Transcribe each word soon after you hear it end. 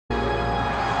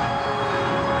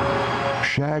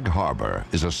Shag Harbor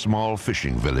is a small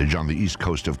fishing village on the east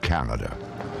coast of Canada.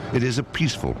 It is a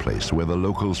peaceful place where the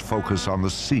locals focus on the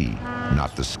sea,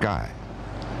 not the sky.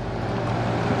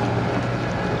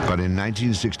 But in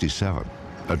 1967,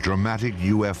 a dramatic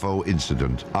UFO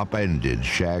incident upended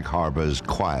Shag Harbor's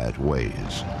quiet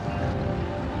ways.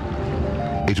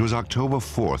 It was October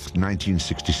 4th,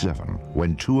 1967,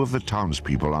 when two of the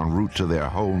townspeople en route to their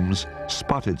homes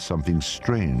spotted something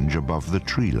strange above the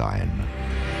tree line.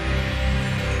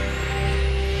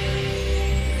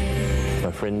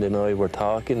 My friend and I were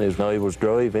talking as I was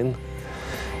driving,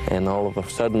 and all of a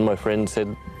sudden my friend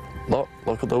said, look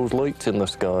at those lights in the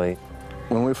sky.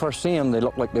 When we first see them, they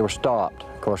looked like they were stopped.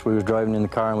 Of course, we were driving in the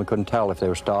car and we couldn't tell if they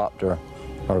were stopped or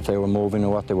if they were moving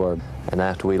or what they were. And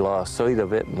after we lost sight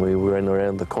of it and we went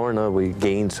around the corner, we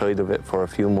gained sight of it for a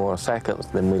few more seconds,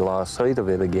 then we lost sight of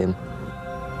it again.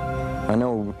 I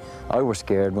know I was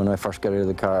scared when I first got out of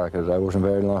the car because I wasn't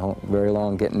very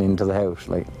long getting into the house,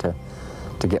 like to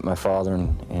get my father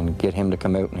and get him to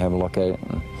come out and have a look at it.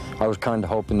 And I was kind of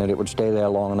hoping that it would stay there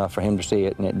long enough for him to see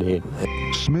it, and it did.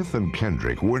 Smith and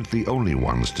Kendrick weren't the only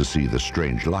ones to see the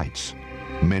strange lights.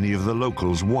 Many of the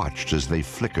locals watched as they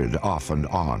flickered off and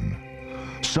on.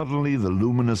 Suddenly, the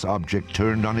luminous object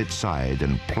turned on its side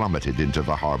and plummeted into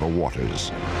the harbor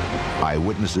waters.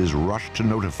 Eyewitnesses rushed to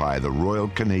notify the Royal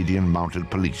Canadian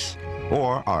Mounted Police,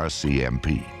 or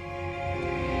RCMP.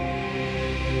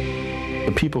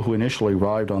 The people who initially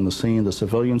arrived on the scene, the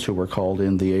civilians who were called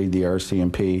in to aid the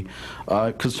RCMP,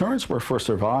 concerns were for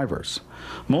survivors.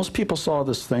 Most people saw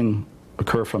this thing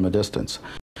occur from a distance,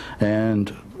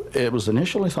 and it was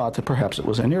initially thought that perhaps it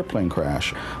was an airplane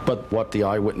crash. But what the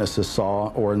eyewitnesses saw,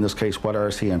 or in this case what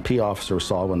RCMP officers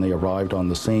saw when they arrived on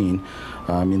the scene,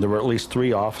 I mean, there were at least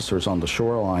 3 officers on the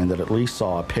shoreline that at least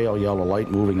saw a pale yellow light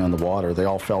moving on the water. They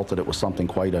all felt that it was something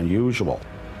quite unusual.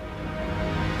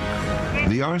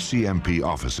 The RCMP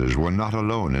officers were not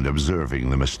alone in observing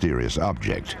the mysterious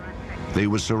object. They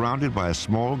were surrounded by a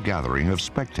small gathering of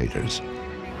spectators.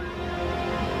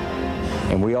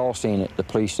 And we all seen it, the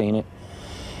police seen it,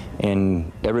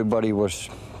 and everybody was,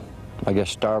 I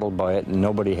guess, startled by it, and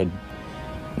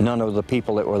none of the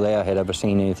people that were there had ever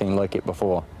seen anything like it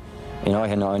before. And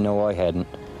I know I hadn't.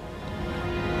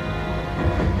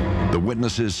 The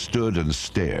witnesses stood and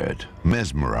stared,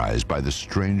 mesmerized by the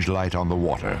strange light on the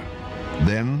water.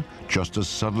 Then, just as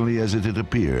suddenly as it had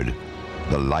appeared,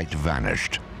 the light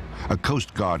vanished. A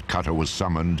Coast Guard cutter was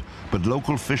summoned, but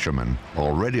local fishermen,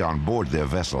 already on board their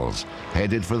vessels,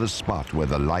 headed for the spot where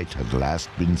the light had last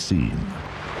been seen.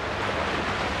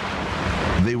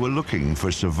 They were looking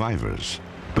for survivors,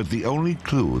 but the only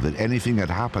clue that anything had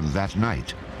happened that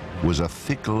night was a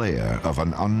thick layer of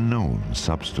an unknown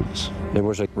substance. There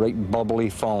was a great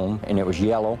bubbly foam, and it was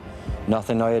yellow,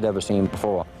 nothing I had ever seen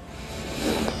before.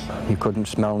 You couldn't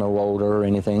smell no odor or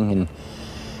anything, and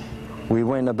we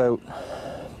went about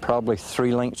probably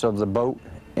 3 lengths of the boat,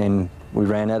 and we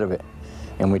ran out of it.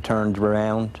 And we turned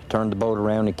the boat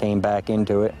around and came back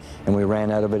into it, and we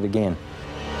ran out of it again.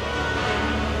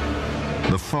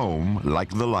 The foam, like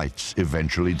the lights,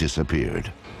 eventually disappeared.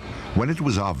 When it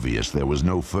was obvious there was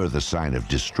no further sign of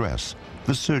distress,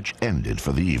 the search ended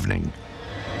for the evening.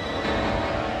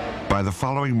 By the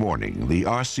following morning, the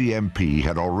RCMP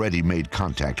had already made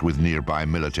contact with nearby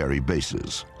military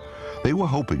bases. They were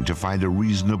hoping to find a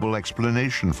reasonable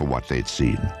explanation for what they'd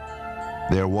seen.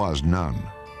 There was none.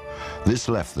 This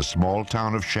left the small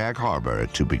town of Shag Harbor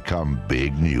to become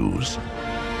big news.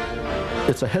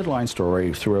 It's a headline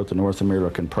story throughout the North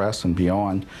American press and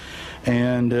beyond.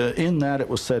 And in that it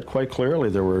was said quite clearly,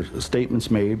 there were statements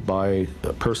made by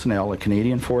personnel at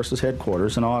Canadian Forces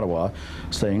headquarters in Ottawa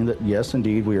saying that yes,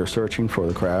 indeed, we are searching for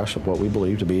the crash of what we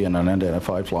believe to be an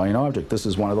unidentified flying object. This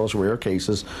is one of those rare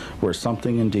cases where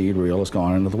something indeed real has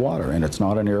gone into the water, and it's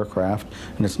not an aircraft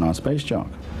and it's not space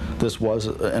junk. This was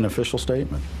an official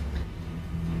statement.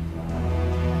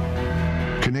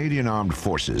 Canadian Armed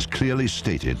Forces clearly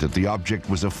stated that the object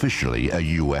was officially a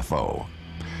UFO.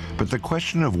 But the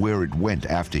question of where it went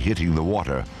after hitting the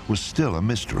water was still a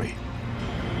mystery.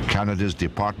 Canada's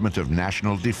Department of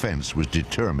National Defence was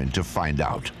determined to find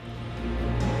out.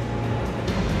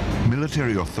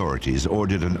 Military authorities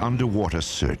ordered an underwater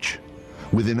search.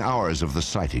 Within hours of the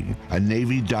sighting, a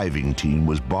Navy diving team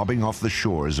was bobbing off the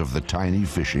shores of the tiny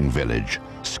fishing village,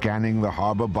 scanning the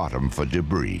harbor bottom for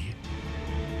debris.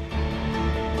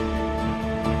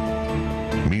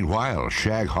 Meanwhile,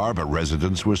 Shag Harbor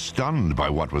residents were stunned by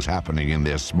what was happening in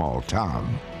their small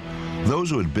town. Those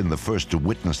who had been the first to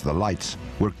witness the lights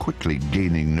were quickly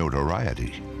gaining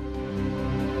notoriety.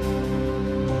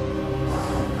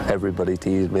 Everybody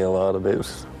teased me a lot about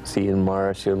seeing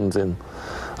Martians, and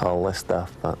all this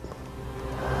stuff, but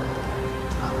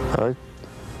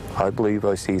I believe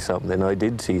I see something. I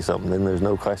did see something, there's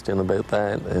no question about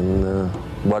that. And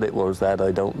what it was, that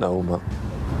I don't know, but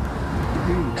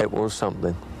it was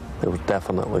something. It was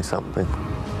definitely something.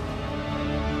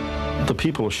 The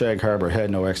people of Shag Harbor had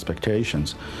no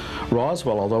expectations.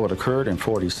 Roswell, although it occurred in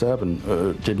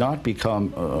 '47, did not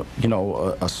become,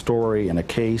 a story and a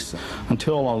case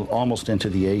until almost into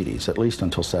the '80s, at least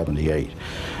until '78.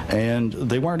 And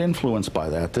they weren't influenced by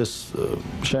that.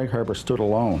 Shag Harbor stood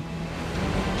alone.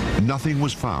 Nothing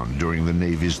was found during the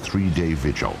Navy's 3-day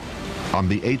vigil. On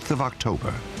the 8th of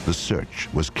October, the search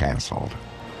was canceled.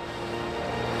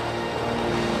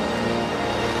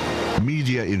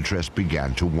 Media interest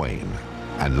began to wane,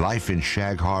 and life in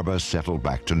Shag Harbor settled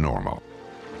back to normal.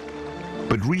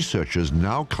 But researchers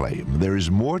now claim there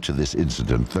is more to this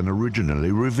incident than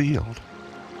originally revealed.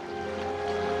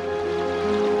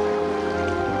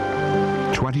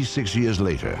 26 years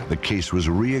later, the case was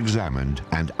re-examined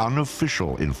and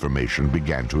unofficial information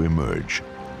began to emerge.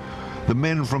 The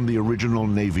men from the original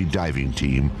Navy diving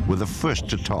team were the first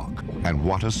to talk, and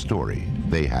what a story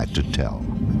they had to tell.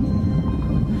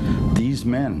 These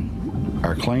men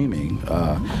are claiming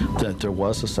that there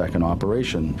was a second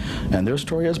operation, and their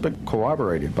story has been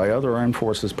corroborated by other Armed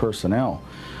Forces personnel,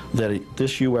 that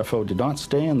this UFO did not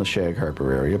stay in the Shag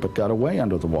Harbor area, but got away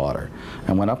under the water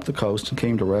and went up the coast and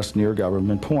came to rest near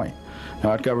Government Point.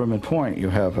 Now, at Government Point, you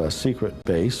have a secret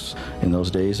base. In those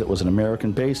days, it was an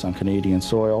American base on Canadian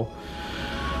soil.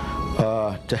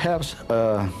 To have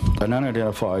an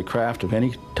unidentified craft of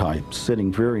any type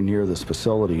sitting very near this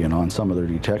facility and on some of their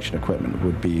detection equipment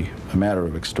would be a matter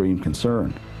of extreme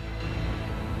concern.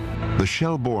 The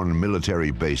Shelbourne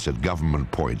military base at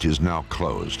Government Point is now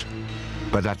closed.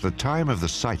 But at the time of the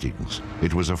sightings,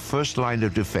 it was a first line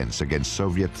of defense against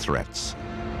Soviet threats.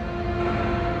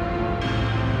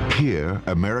 Here,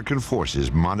 American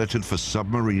forces monitored for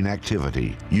submarine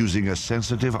activity using a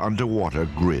sensitive underwater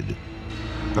grid.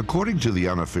 According to the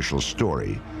unofficial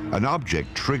story, an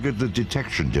object triggered the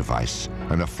detection device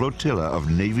and a flotilla of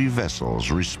Navy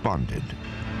vessels responded.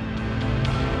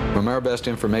 From our best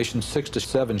information, 6 to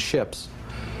 7 ships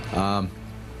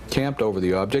camped over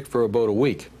the object for about a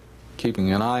week,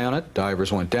 keeping an eye on it.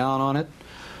 Divers went down on it.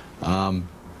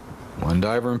 One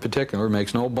diver in particular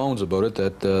makes no bones about it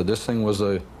that this thing was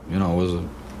an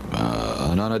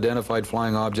unidentified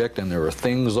flying object, and there were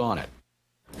things on it.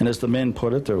 And as the men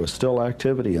put it, there was still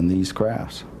activity in these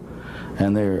crafts.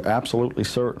 And they're absolutely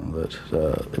certain that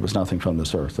it was nothing from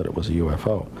this Earth, that it was a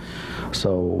UFO.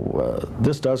 So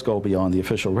this does go beyond the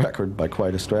official record by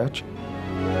quite a stretch.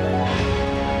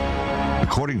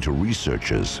 According to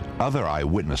researchers, other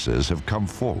eyewitnesses have come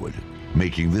forward,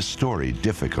 making this story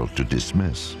difficult to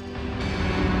dismiss.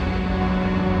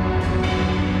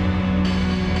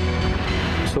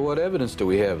 So what evidence do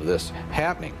we have of this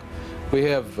happening? We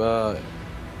have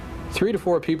 3 to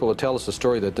 4 people that tell us the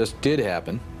story that this did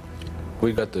happen.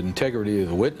 We've got the integrity of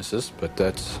the witnesses, but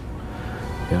that's,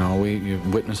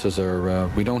 witnesses are,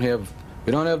 we don't have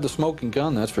the smoking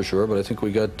gun, that's for sure, but I think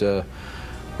we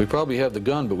probably have the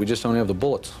gun, but we just don't have the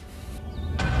bullets.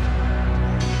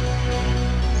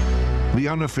 The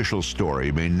unofficial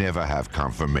story may never have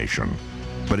confirmation,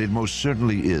 but it most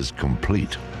certainly is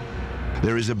complete.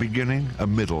 There is a beginning, a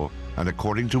middle, and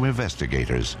according to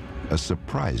investigators, a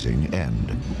surprising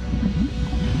end.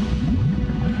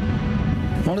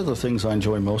 One of the things I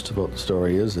enjoy most about the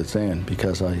story is its end,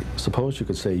 because I suppose you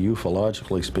could say,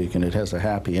 ufologically speaking, it has a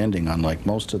happy ending, unlike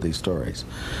most of these stories.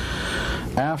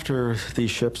 After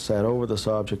these ships sat over this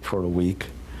object for a week,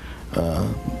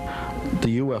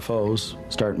 the UFOs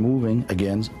start moving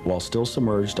again while still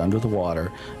submerged under the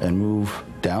water and move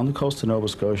down the coast of Nova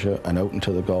Scotia and out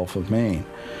into the Gulf of Maine.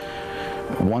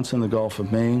 Once in the Gulf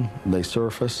of Maine, they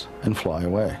surface and fly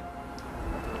away.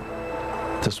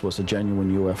 This was a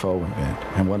genuine UFO event.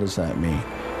 And what does that mean?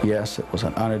 Yes, it was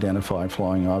an unidentified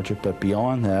flying object, but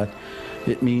beyond that,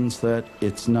 it means that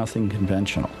it's nothing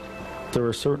conventional. There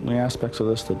are certainly aspects of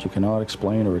this that you cannot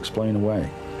explain or explain away.